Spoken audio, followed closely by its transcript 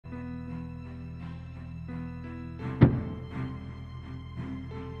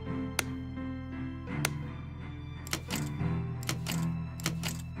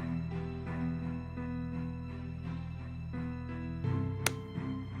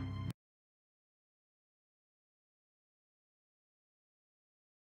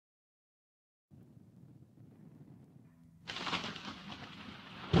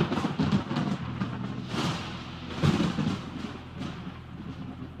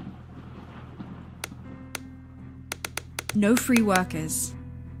No free workers.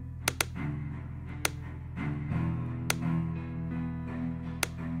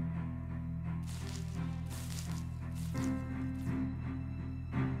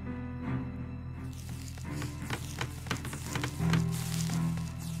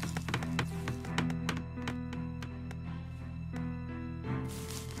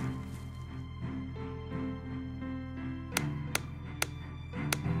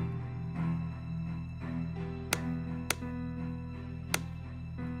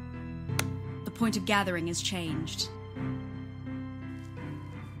 The point of gathering is changed.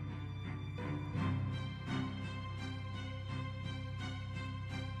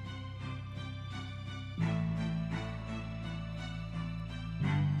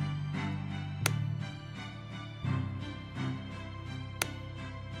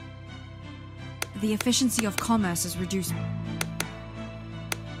 The efficiency of commerce is reduced.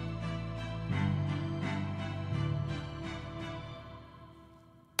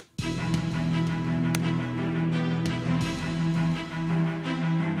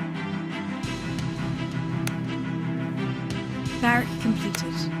 Barrack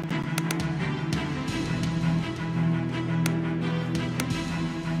completed.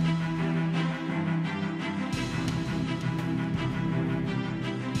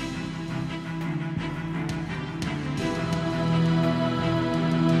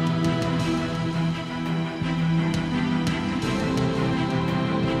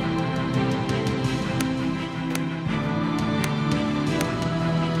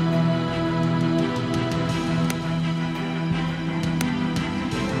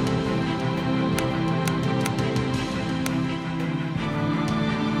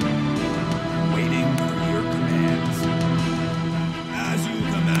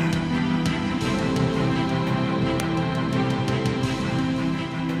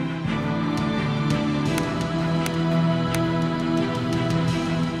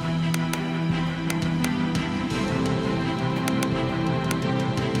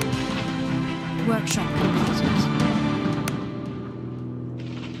 Workshop completed.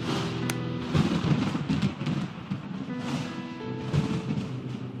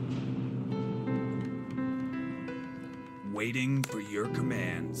 Waiting for your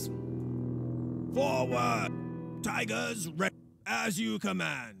commands. Forward! Tigers, ready as you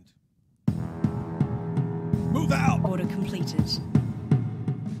command. Move out! Order completed.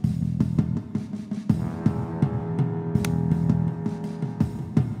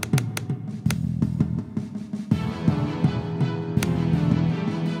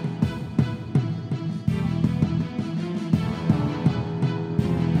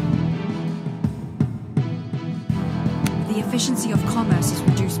 The efficiency of commerce is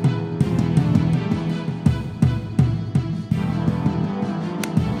reduced.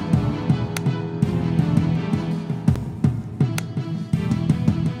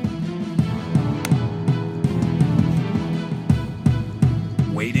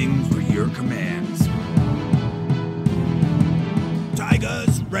 Waiting for your commands.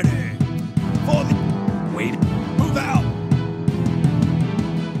 Tigers ready. For the... Wait. Move out!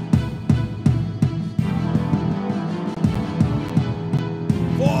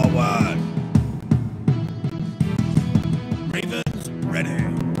 Forward! Ravens ready.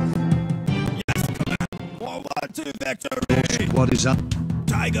 Yes, command. Forward to victory! What is up?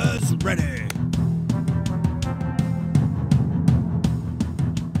 Tigers ready.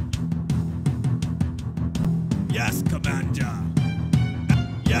 Yes, Commander.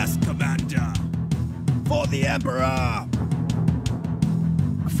 Yes, Commander. For the Emperor.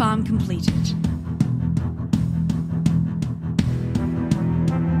 Farm completed.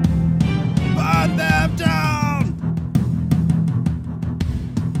 Burn them down!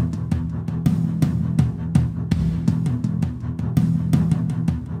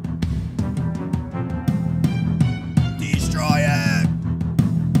 Destroy it!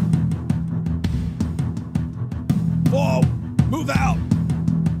 For move out!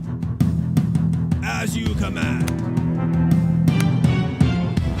 As you command.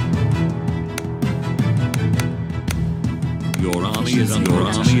 Your army is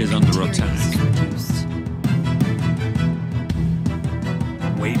under attack. Reduced.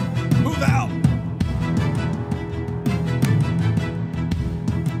 Wait. Move out!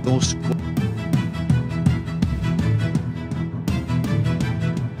 Your squad.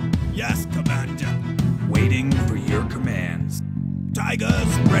 Yes, Commander. Waiting for your commands.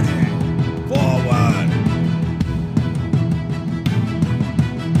 Tigers ready. Forward!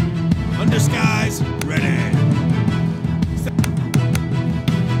 Under skies ready.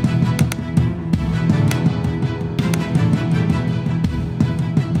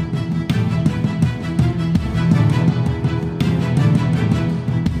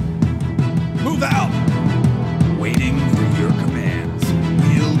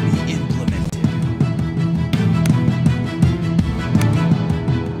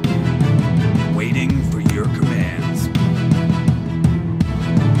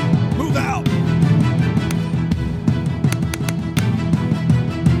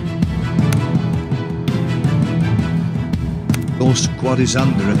 squad is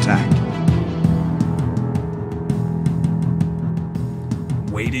under attack.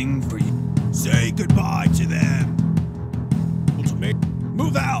 Waiting for you. Say goodbye to them. Ultimate.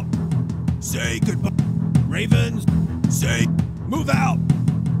 Move out. Say goodbye. Ravens. Say. Move out.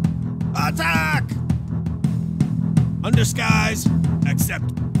 Attack. Under skies.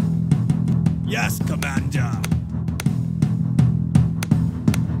 Accept. Yes, Commander.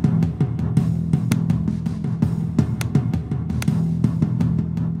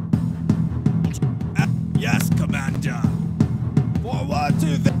 Yes, Commander. Forward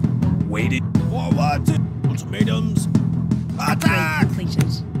to the... Waiting. Forward to... Ultimatums. Attack!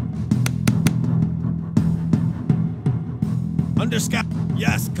 Completed. Under sky.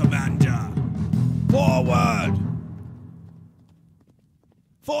 Yes, Commander. Forward!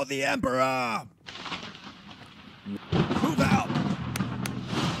 For the Emperor! Move out!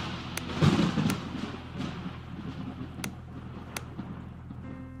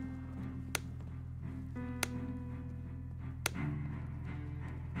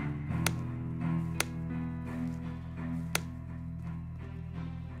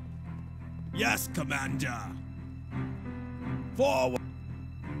 Yes, Commander. Forward.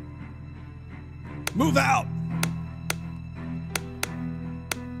 Move out.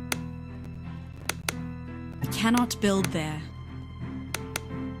 I cannot build there.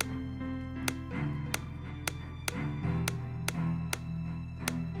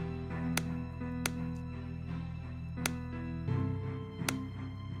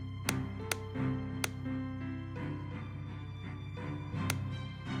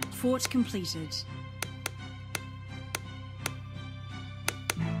 Fort completed.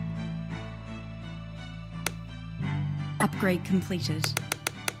 Upgrade completed.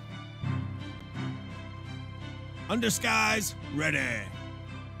 Under skies, ready.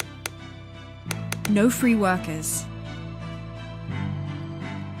 No free workers.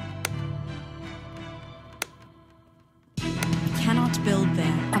 Cannot build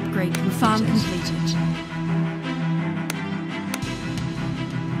there. Upgrade completed. Farm completed.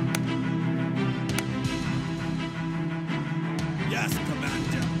 Yes,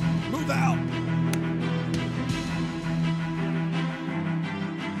 Commander. Move out.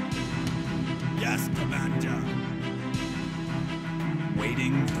 Yes, Commander.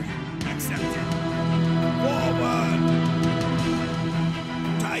 Waiting for you. Accepted. Forward!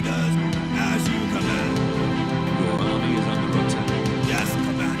 Tigers, as you command. Your army is under attack. Yes,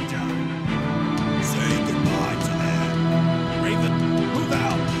 Commander. Say goodbye to them. Raven, move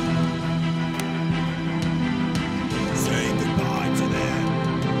out. Say goodbye to them.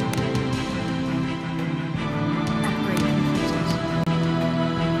 Upgrade completed.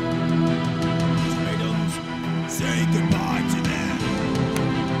 Ultimatums, say goodbye to them.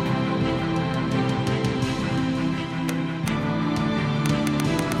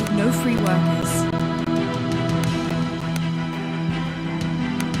 No free workers.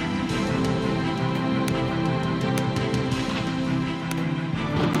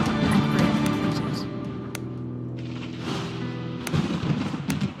 Upgrade completed.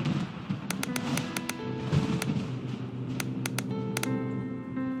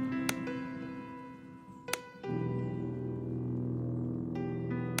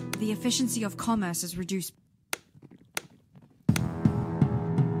 The efficiency of commerce is reduced.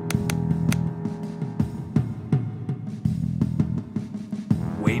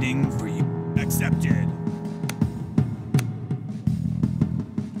 Waiting for you. Accepted.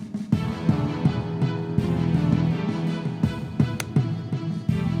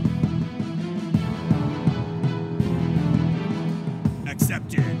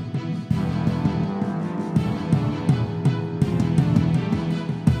 Accepted.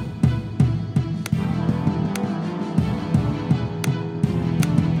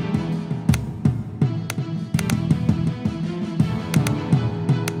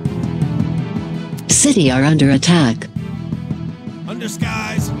 City are under attack. Under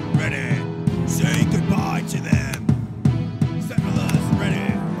skies, ready. Say goodbye to them. Settlers,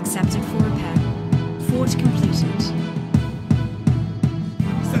 ready. Accepted for repair. Fort completed.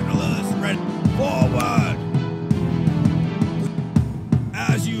 Settlers, ready. Forward!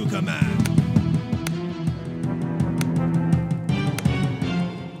 As you command.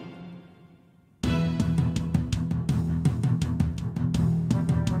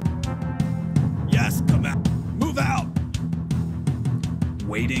 Yes, command. Move out!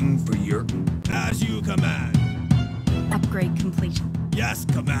 Waiting for your... As you command. Upgrade completed. Yes,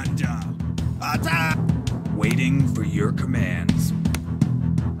 Commander. Attack! Waiting for your commands.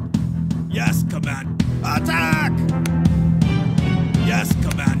 Yes, Command. Attack! Yes,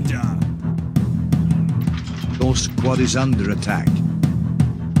 Commander. Your squad is under attack.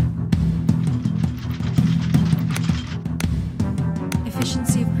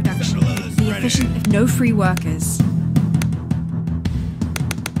 Efficient, no free workers.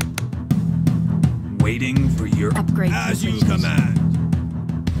 Waiting for your Upgrade as you completed. command.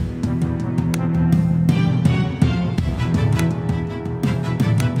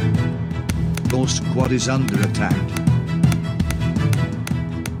 Your squad is under attack.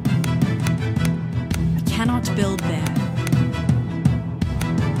 I cannot build there.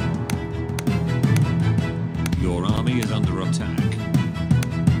 Your army is under attack.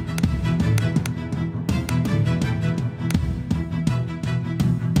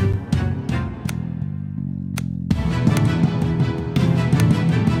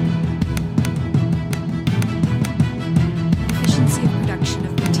 Efficiency of production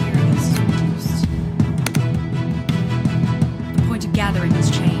of materials is reduced. The point of gathering is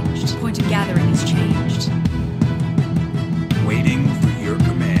changed. The point of gathering is changed. Waiting for your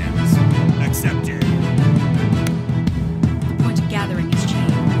commands. Accepted. The point of gathering is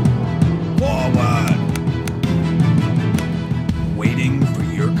changed. Forward. Waiting for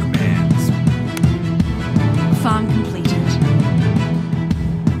your commands. Farm completed.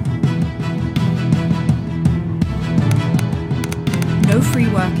 No free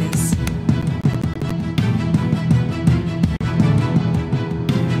workers.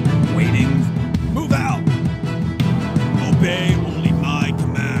 Waiting. Move out. Obey only my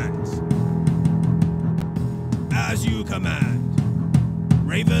commands. As you command.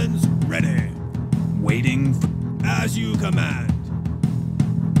 Ravens ready. Waiting for as you command.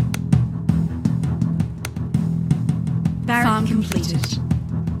 Farm completed.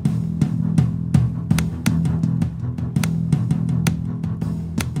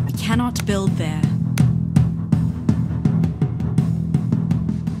 I cannot build there.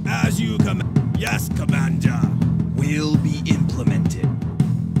 As you command. Yes, Commander. Will be implemented.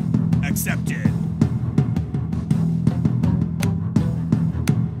 Accepted.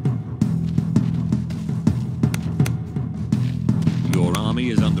 Your army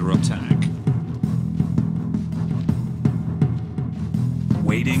is under attack.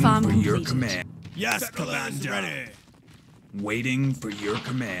 Waiting Farm for your completed. command. Yes, Commander. Ready. Waiting for your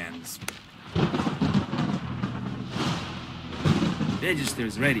commands.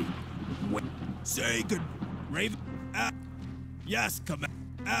 Registers ready. Say good. Raven. Yes, command.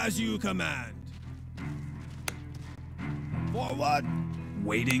 As you command. Forward.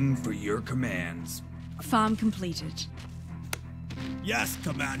 Waiting for your commands. Farm completed. Yes,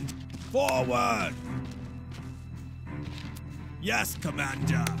 command. Forward. Yes,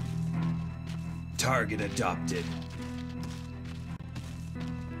 Commander. Target adopted.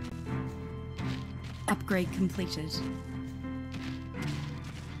 Upgrade completed.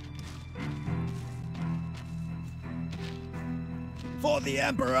 For the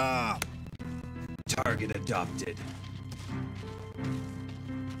Emperor. Target adopted.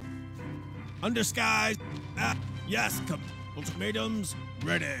 Under skies. Yes, ultimatums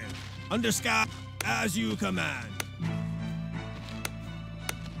ready. Under sky. As you command.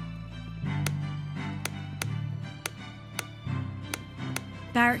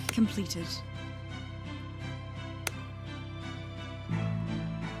 Barrack completed.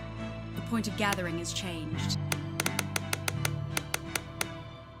 The point of gathering is changed.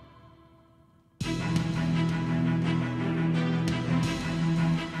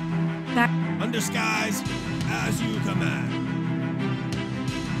 Under skies, as you command.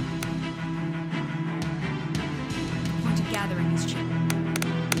 The point of gathering is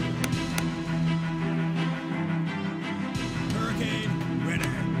changed. Hurricane ready.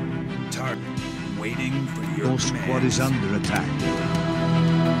 Target waiting for your Your squad is under attack.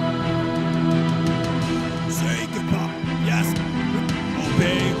 Say goodbye. Yes.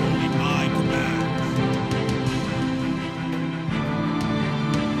 Obey only my commands.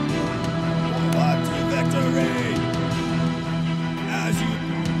 Forward to victory. As you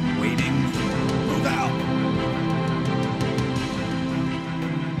waiting for move out.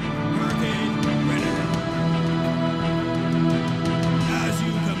 Hurricane ready. As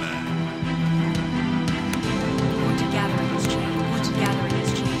you command. Point of gathering is changed. Point of gathering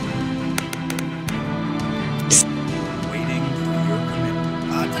is changed. Waiting for your command.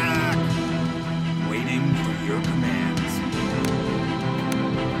 Attack! Waiting for your commands.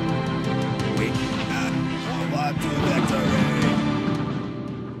 Wait and forward to victory.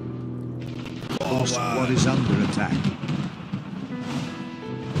 Your squad is under attack.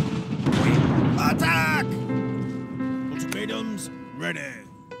 Wait. Attack! Ultimatums ready.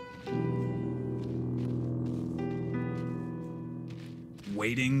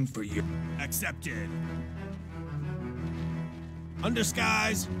 Waiting for your accepted. Under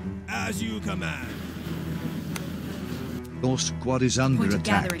skies, as you command. Your squad is under Point of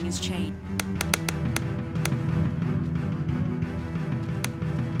attack. gathering is chain.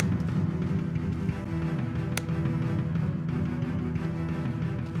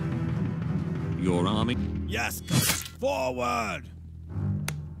 Your army. Yes, forward!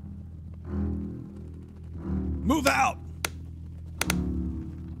 Move out!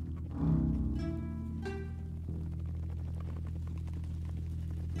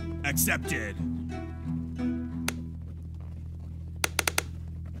 Accepted.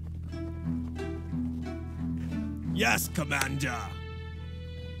 Yes, Commander.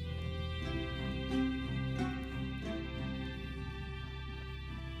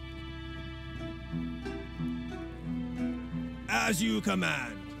 As you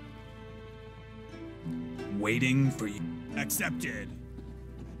command. Waiting for you. Accepted.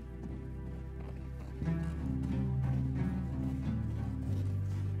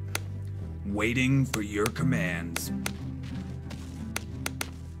 Waiting for your commands.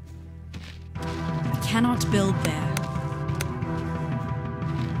 I cannot build there.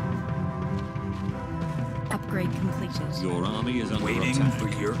 Upgrade completed. Your army is under Waiting attack. for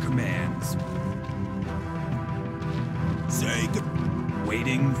your commands. Say good.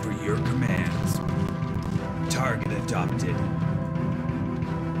 Waiting for your commands. Target adopted.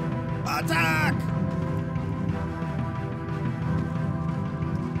 Attack!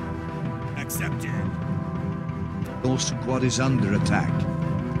 Accepted. Your squad is under attack.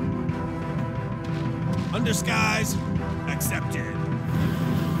 Under skies. Accepted.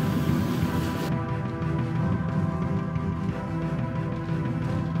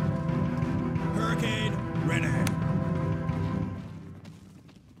 Hurricane ready.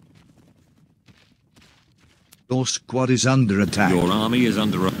 Your squad is under attack. Your army is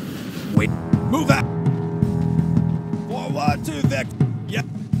under. Wait. Move out. Forward to Vic. Yep.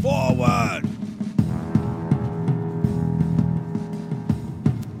 Forward.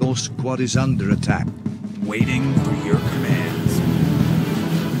 Your squad is under attack. Waiting for your commands.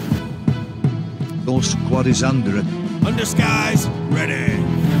 Your squad is under attack. Under skies. Ready.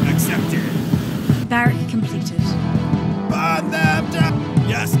 Accepted. Barrack completed. Burn them down.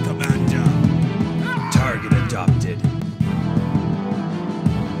 Yes, Commander. Target adopted.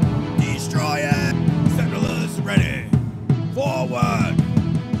 Destroy it. Settlers ready. Forward.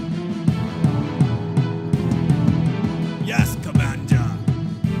 Yes, Commander.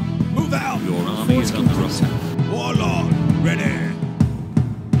 Move out. Your army is under attack. Warlord ready.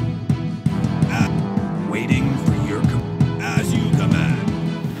 Waiting for your as you command.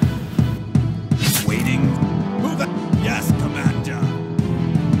 Waiting. Move out. Yes, Commander.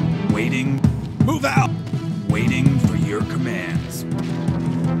 Waiting. Move out. Waiting for your commands.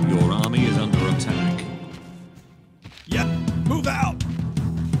 Your army is under attack. Yep. Move out.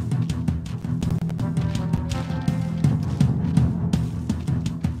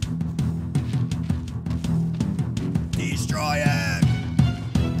 Destroy it.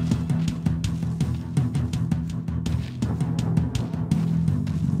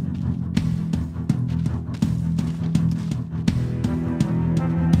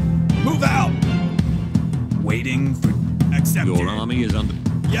 Move out. Waiting for accepted. Your army is under.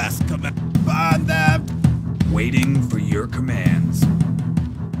 Yes, command. Burn them. Waiting for your commands.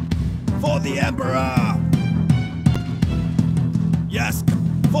 For the Emperor. Yes,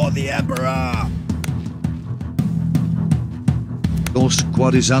 for the Emperor. Your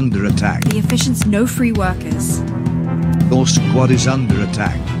squad is under attack. The efficiency, no free workers. Your squad is under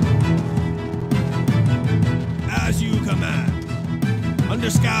attack. As you command. Under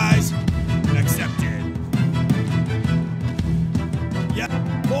skies. Accepted. Yep.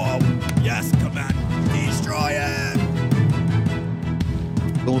 Yes, command. Destroy it.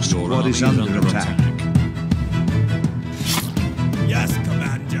 Your Your squad army is under attack. Yes,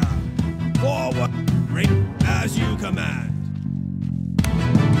 Commander. Forward. Ring as you command.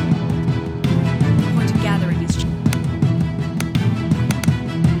 Point of gathering is chain.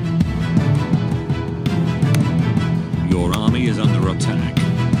 Your army is under attack.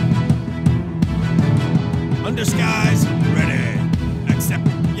 Under skies. Ready. Accept.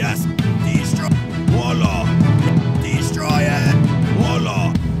 Yes. Destroy. Warlord. Destroy it.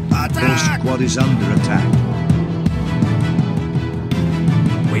 Warlord. Your Attack. squad is under attack.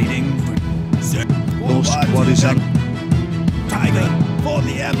 Waiting for. Your squad is under. Tiger for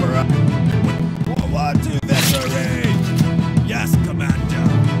the Emperor. Forward to victory. Yes, Commander.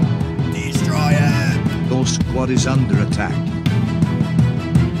 Destroy it. Your squad is under attack.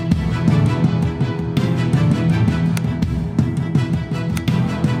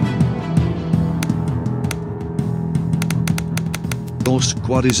 Your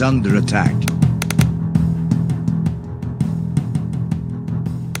squad is under attack.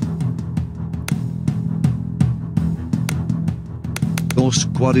 Your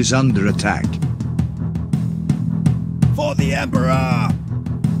squad is under attack. For the Emperor!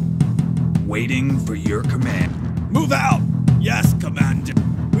 Waiting for your command. Move out! Yes, Commander.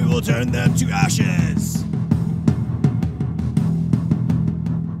 We will turn them to ashes.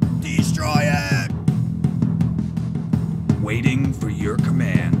 Destroy it! Waiting for your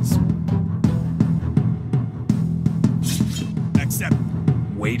commands. Accept.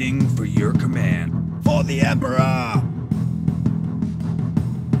 Waiting for your command. For the Emperor!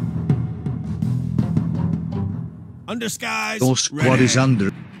 Under skies. Your squad ready. is under.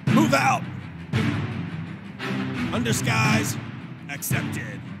 Move out! Under skies.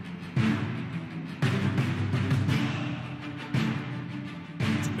 Accepted.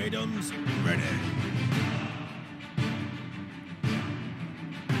 Ultimatums ready.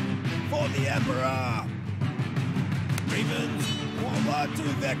 For the Emperor! Ravens, forward to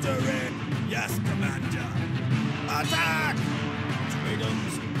victory! Yes, Commander! Attack!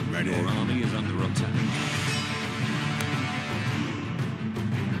 Ultimatums ready. Your army is under attack.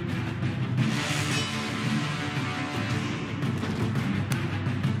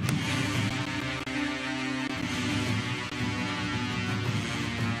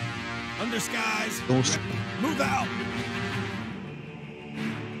 Under skies. Your s- Move out!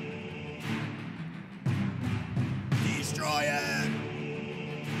 Destroy it!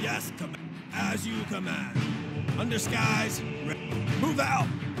 Yes, as you command. Under skies. Move out!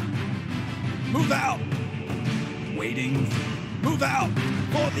 Move out! Waiting. Move out!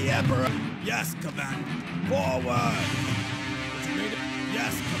 For the Emperor! Yes, command. Forward!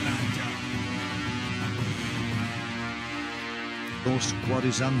 Yes, Commander. Your squad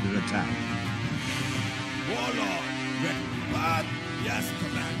is under attack. Warlord! But yes,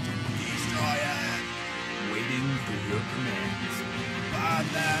 Commander. Destroy it! Waiting for your commands. Burn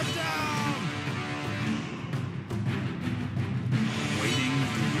them down! Waiting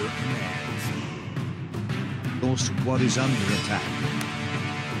for your commands. Your squad is under attack.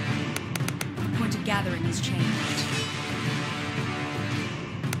 Point of gathering is changed.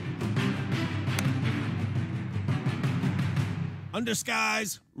 Under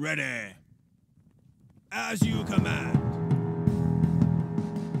skies, ready. As you command.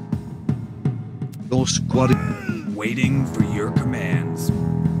 Your squad. Waiting for your commands.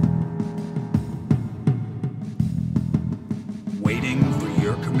 Waiting for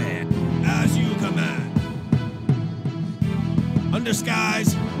your command. As you command. Under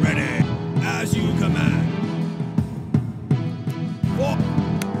skies, ready. As you command.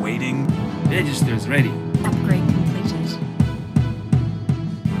 Waiting. Registers ready. Upgrade completed.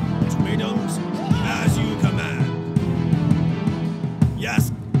 Ultimatums, as you command.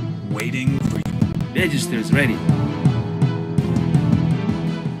 Yes. Waiting for you. Registers ready.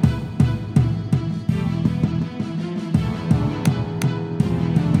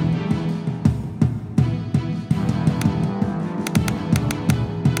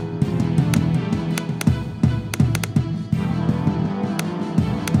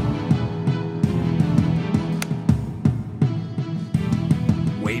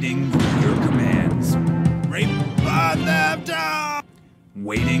 Waiting for your commands. Burn them down!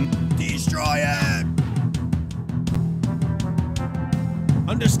 Waiting. Destroy it!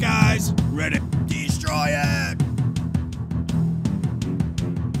 Under skies, ready. Destroy it!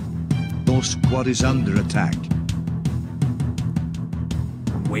 Your squad is under attack.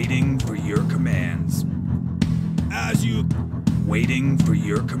 Waiting for your commands. As you. Waiting for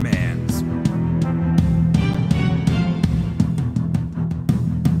your commands.